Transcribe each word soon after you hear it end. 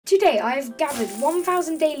Today I have gathered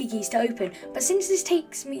 1,000 daily keys to open, but since this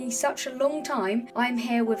takes me such a long time, I'm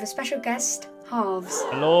here with a special guest, Halves.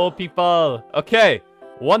 Hello, people. Okay,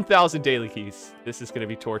 1,000 daily keys. This is going to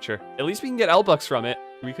be torture. At least we can get L-Bucks from it.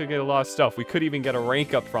 We could get a lot of stuff. We could even get a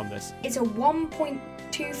rank up from this. It's a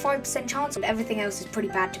 1.25% chance, and everything else is pretty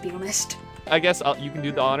bad, to be honest. I guess you can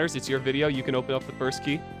do the honors. It's your video. You can open up the first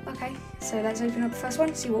key. Okay, so let's open up the first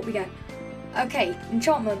one, see what we get. Okay,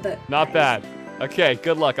 enchantment book. Not bad. Okay,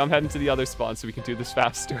 good luck. I'm heading to the other spawn so we can do this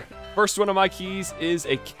faster. First one of my keys is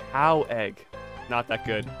a cow egg. Not that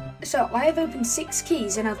good. So I have opened 6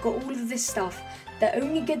 keys and I've got all of this stuff. The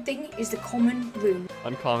only good thing is the common rune.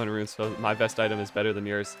 Uncommon rune, so my best item is better than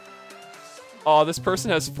yours. Oh, this person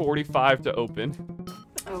has 45 to open.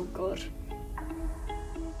 Oh god.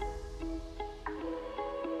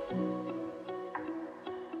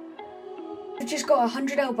 I've just got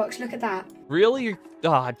 100 L-Bucks, look at that. Really?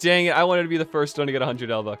 Ah, dang it. I wanted to be the first one to get 100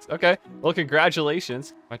 L-Bucks. Okay. Well,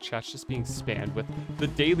 congratulations. My chat's just being spammed with the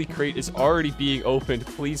daily crate is already being opened.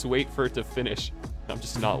 Please wait for it to finish. I'm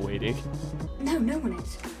just not waiting. No, no one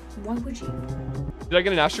is. Why would you? Did I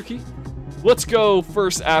get an Astro Key? Let's go.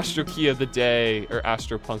 First Astro Key of the day, or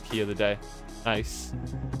Astro Punk Key of the day. Nice.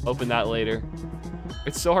 Open that later.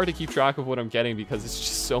 It's so hard to keep track of what I'm getting because it's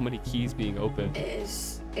just so many keys being opened.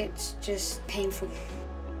 It's just painful.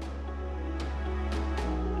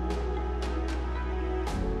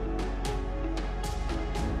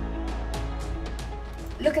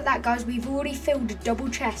 Look at that, guys. We've already filled a double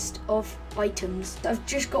chest of items. I've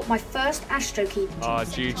just got my first Astro Key. Oh,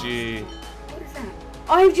 GG. What is that?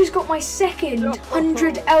 I've just got my second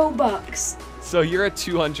 100 L-Bucks. So you're at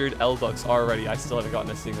 200 L-Bucks already. I still haven't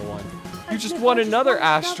gotten a single one. You just won another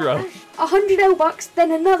Astro. 100 L-Bucks,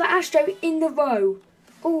 then another Astro in the row.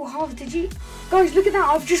 Oh, Half, did you? Guys, look at that.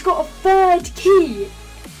 I've just got a 3rd key.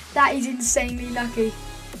 That is insanely lucky.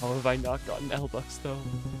 How have I not gotten L-Bucks, though?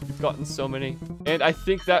 We've gotten so many. And I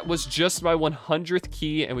think that was just my 100th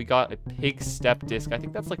key, and we got a pig step disc. I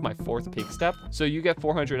think that's like my 4th pig step. So you get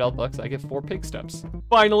 400 L-Bucks, I get 4 pig steps.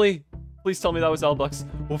 Finally! Please tell me that was L-Bucks.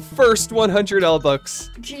 Well, first 100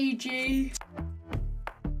 L-Bucks. GG.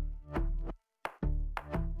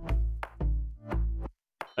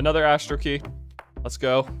 Another Astro Key. Let's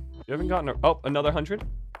go. You haven't gotten another 100?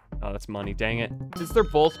 Oh, that's money. Dang it. Since they're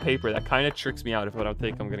both paper, that kind of tricks me out of what I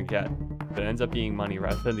think I'm going to get. But it ends up being money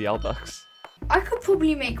rather than the L-Bucks. I could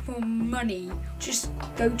probably make more money. Just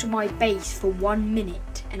go to my base for 1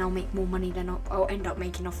 minute and I'll make more money than I'll end up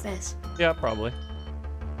making off this. Yeah, probably.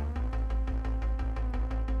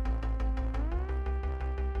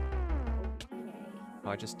 Oh,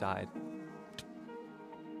 I just died.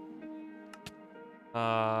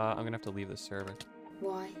 I'm going to have to leave the server.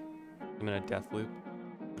 Why? I'm in a death loop.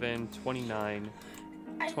 Then 29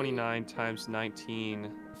 times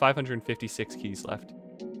 19, 556 keys left.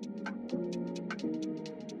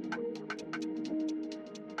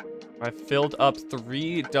 I've filled up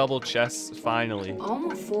 3 double chests finally. I'm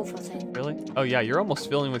on 4th, I think. Really? Oh yeah, you're almost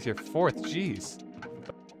filling with your 4th. Jeez.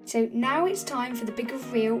 So now it's time for the big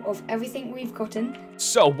reveal of everything we've gotten.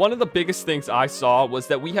 So one of the biggest things I saw was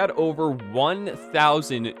that we had over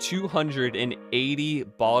 1,280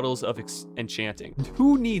 bottles of enchanting.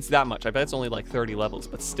 Who needs that much? I bet it's only like 30 levels,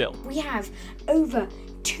 but still. We have over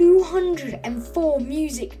 204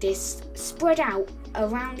 music discs spread out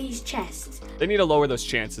around these chests. They need to lower those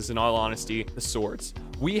chances, in all honesty. The swords.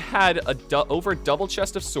 We had over a double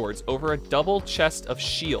chest of swords, over a double chest of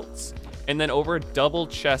shields, and then over a double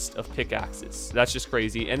chest of pickaxes. That's just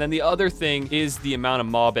crazy. And then the other thing is the amount of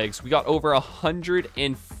mob eggs. We got over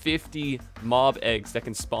 150 mob eggs that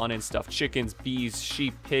can spawn in stuff. Chickens, bees,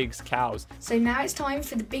 sheep, pigs, cows. So now it's time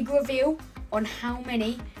for the big reveal on how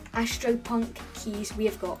many Astro Punk keys we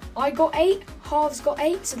have got. I got 8, Halves got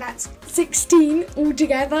 8, so that's 16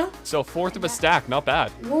 altogether. So 4th of a stack, not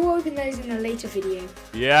bad. We'll open those in a later video.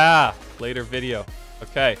 Yeah, later video.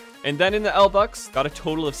 Okay. And then in the L-Bucks, got a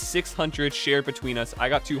total of 600 shared between us. I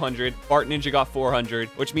got 200. Bart Ninja got 400,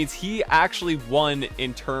 which means he actually won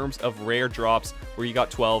in terms of rare drops, where he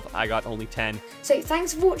got 12. I got only 10. So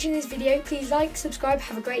thanks for watching this video. Please like, subscribe,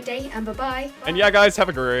 have a great day, and bye-bye. And yeah, guys, have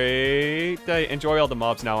a great day. Enjoy all the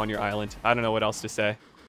mobs now on your island. I don't know what else to say.